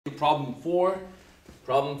Problem 4.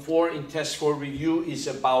 Problem 4 in test 4 review is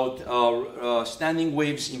about standing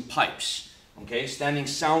waves in pipes. Okay, standing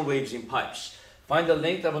sound waves in pipes. Find the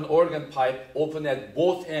length of an organ pipe open at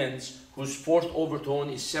both ends whose fourth overtone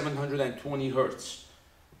is 720 Hertz.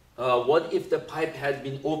 What if the pipe had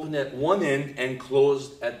been open at one end and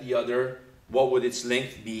closed at the other? What would its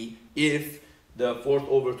length be if the fourth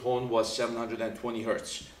overtone was 720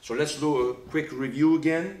 Hertz? So let's do a quick review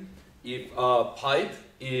again. If a pipe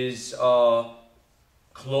is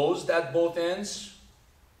closed at both ends,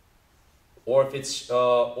 or if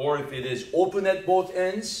it is open at both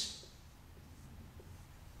ends,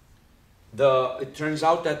 it turns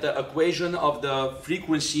out that the equation of the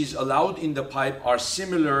frequencies allowed in the pipe are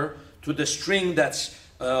similar to the string that's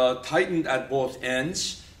tightened at both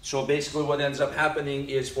ends. So basically what ends up happening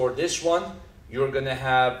is for this one, you're going to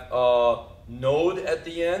have a node at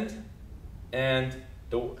the end, and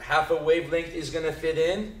the half a wavelength is going to fit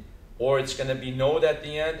in, or it's going to be node at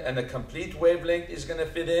the end and a complete wavelength is going to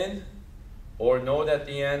fit in, or node at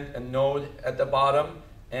the end and node at the bottom,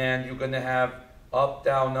 and you're going to have up,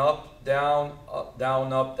 down, down, up,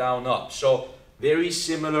 down, up. So very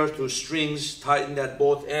similar to strings tightened at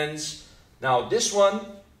both ends. Now this one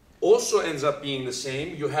also ends up being the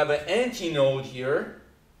same. You have an antinode here,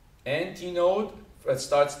 antinode that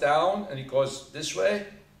starts down and it goes this way.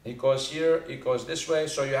 It goes here, it goes this way,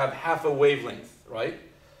 so you have half a wavelength, right?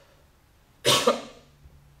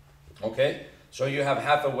 Okay, so you have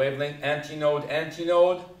half a wavelength, antinode,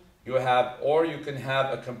 antinode. You have, or you can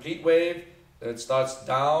have a complete wave that starts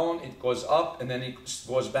down, it goes up, and then it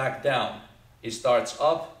goes back down. It starts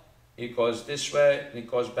up, it goes this way, and it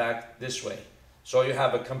goes back this way. So you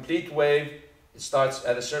have a complete wave, it starts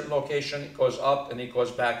at a certain location, it goes up, and it goes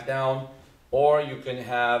back down. Or you can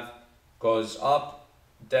have, goes up,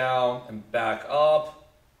 down and back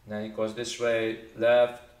up, and then it goes this way,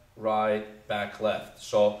 left, right, back, left.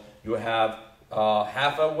 So you have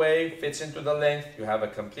half a wave fits into the length, you have a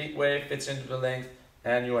complete wave fits into the length,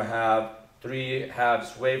 and you have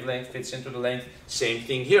 3/2 wavelength fits into the length. Same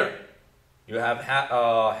thing here. You have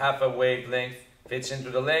half a wavelength fits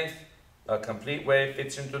into the length, a complete wave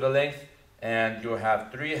fits into the length, and you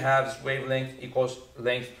have 3/2 wavelength equals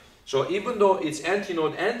length. So even though it's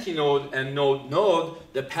antinode, antinode, and node, node,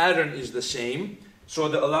 the pattern is the same. So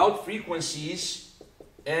the allowed frequencies,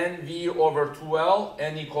 NV over 2L,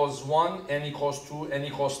 N equals 1, N equals 2, N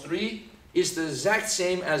equals 3, is the exact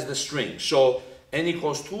same as the string. So N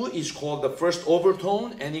equals 2 is called the first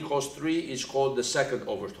overtone, N equals 3 is called the second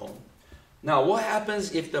overtone. Now what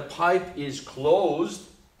happens if the pipe is closed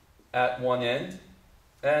at one end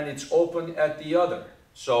and it's open at the other?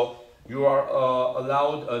 So you are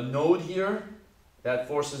allowed a node here that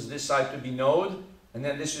forces this side to be node, and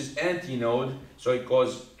then this is antinode, so it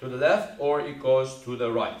goes to the left or it goes to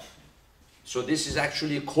the right. So this is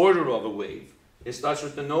actually a quarter of a wave. It starts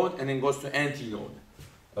with the node and then goes to antinode.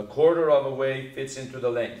 A quarter of a wave fits into the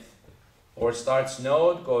length. Or starts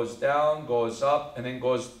node, goes down, goes up, and then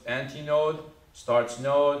goes antinode, starts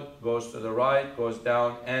node, goes to the right, goes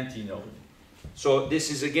down, antinode. So this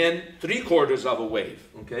is again 3/4 of a wave,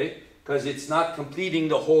 okay? Because it's not completing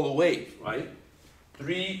the whole wave, right?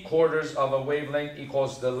 3/4 of a wavelength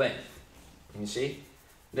equals the length. You see?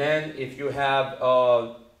 Then if you have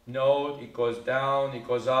a node, it goes down, it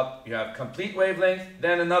goes up. You have complete wavelength,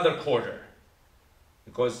 then another quarter.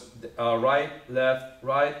 It goes right, left,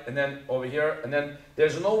 right, and then over here. And then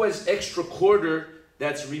there's an always extra quarter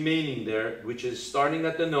that's remaining there, which is starting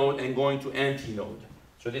at the node and going to antinode.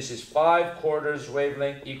 So this is 5/4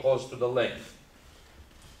 wavelength equals to the length.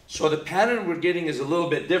 So the pattern we're getting is a little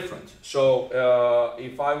bit different. So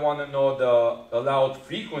if I want to know the allowed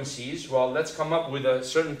frequencies, well, let's come up with a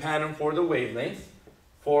certain pattern for the wavelength.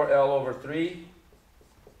 4L over 3,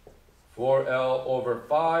 4L over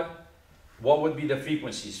 5. What would be the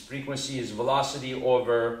frequencies? Frequency is velocity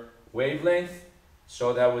over wavelength.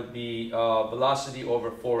 So that would be velocity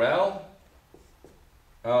over 4L.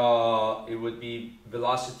 It would be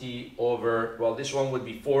velocity over, well, this one would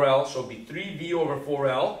be 4L, so it would be 3V over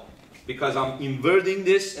 4L, because I'm inverting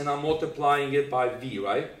this and I'm multiplying it by V,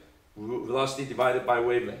 right? Velocity divided by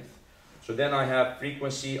wavelength. So then I have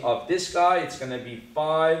frequency of this guy, it's going to be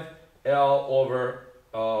 5L over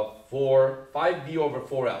 5V over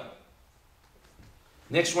 4L.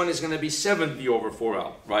 Next one is going to be 7V over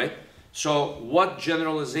 4L, right? So what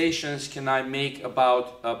generalizations can I make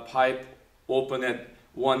about a pipe open at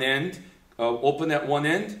one end,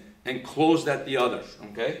 and closed at the other,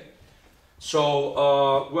 okay? So,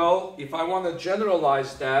 well, if I want to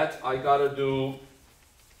generalize that, I got to do,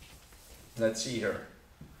 let's see here.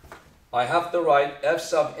 I have to write f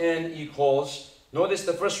sub n equals Notice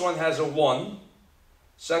the first one has a 1,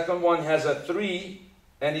 second one has a 3,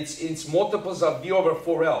 and it's multiples of V over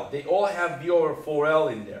 4L. They all have V over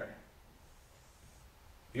 4L in there.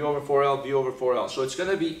 V over 4L, V over 4L. So it's going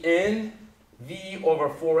to be N V over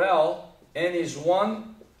 4L. N is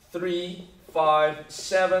 1, 3, 5,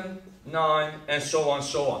 7, 9, and so on,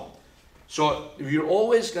 so on. So you're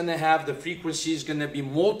always going to have the frequency is going to be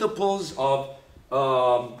multiples of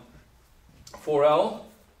 4L.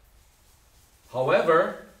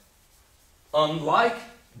 However, unlike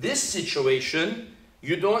this situation,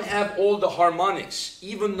 you don't have all the harmonics.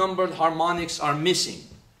 Even numbered harmonics are missing.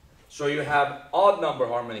 So you have odd number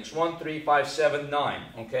harmonics, 1, 3, 5, 7, 9,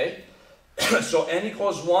 okay? So n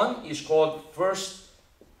equals 1 is called first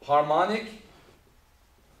harmonic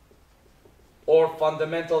or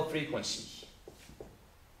fundamental frequency.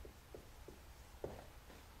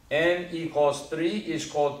 N equals 3 is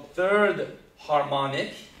called third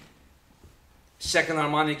harmonic. Second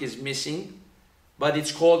harmonic is missing, but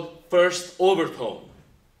it's called first overtone.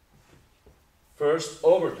 First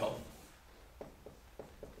overtone.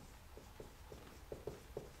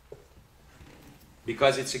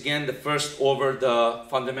 Because it's again the first over the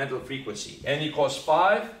fundamental frequency. N equals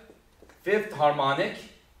 5, fifth harmonic.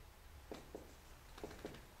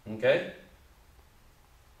 Okay?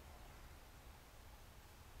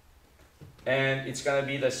 And it's going to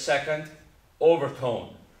be the second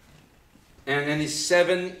overtone. And then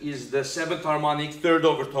 7 is the seventh harmonic, third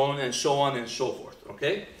overtone, and so on and so forth.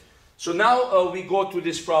 Okay? So now we go to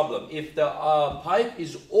this problem. If the pipe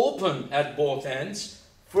is open at both ends,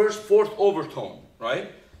 fourth overtone,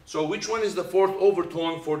 right? So which one is the fourth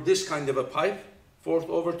overtone for this kind of a pipe? Fourth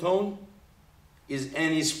overtone is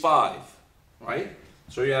N is 5, right?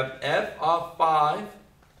 So you have F of 5,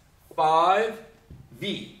 5,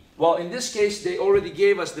 V. Well, in this case, they already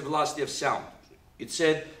gave us the velocity of sound. It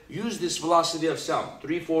said, use this velocity of sound,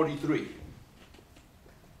 343.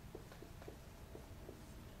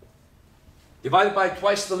 Divided by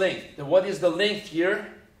twice the length. Then what is the length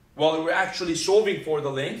here? Well, we're actually solving for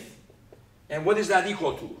the length. And what is that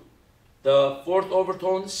equal to? The fourth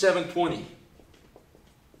overtone, 720.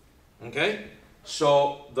 Okay?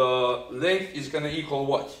 So the length is going to equal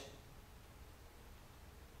what?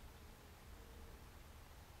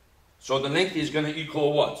 So the length is going to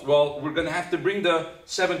equal what? Well, we're going to have to bring the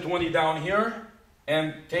 720 down here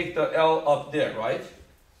and take the L up there, right?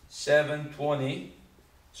 720.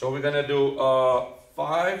 So we're going to do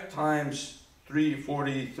 5 times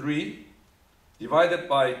 343 divided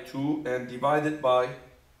by 2 and divided by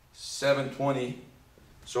 720.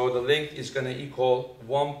 So the length is going to equal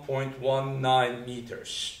 1.19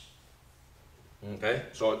 meters. Okay,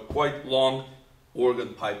 so quite long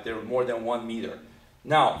organ pipe. They're more than 1 meter.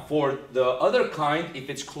 Now, for the other kind, if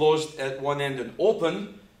it's closed at one end and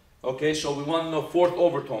open, okay, so we want to know fourth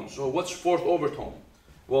overtone. So what's fourth overtone?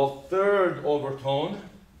 Well, third overtone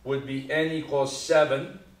would be N equals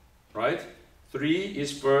 7, right? 3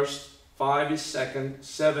 is first, 5 is second,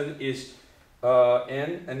 7 is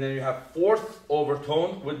N, and then you have fourth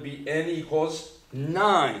overtone would be N equals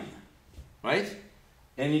 9, right?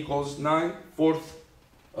 N equals 9, fourth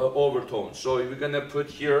overtone. So we're going to put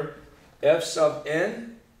here F sub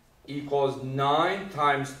N equals 9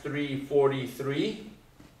 times 343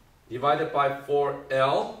 divided by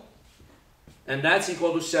 4L, and that's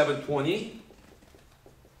equal to 720.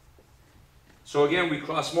 So again, we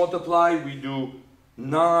cross multiply, we do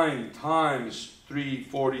 9 times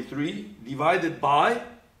 343 divided by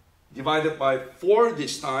 4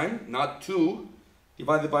 this time, not 2,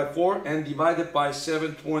 divided by 4 and divided by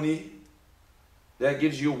 720. That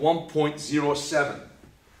gives you 1.07.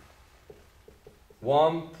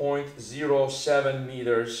 1.07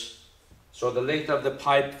 meters. So the length of the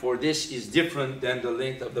pipe for this is different than the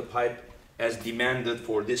length of the pipe as demanded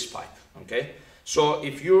for this pipe. Okay? So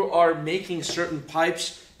if you are making certain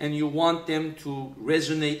pipes and you want them to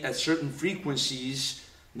resonate at certain frequencies,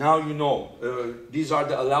 now you know these are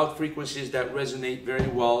the allowed frequencies that resonate very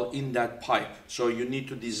well in that pipe. So you need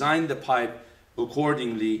to design the pipe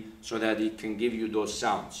accordingly so that it can give you those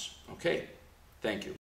sounds. Okay? Thank you.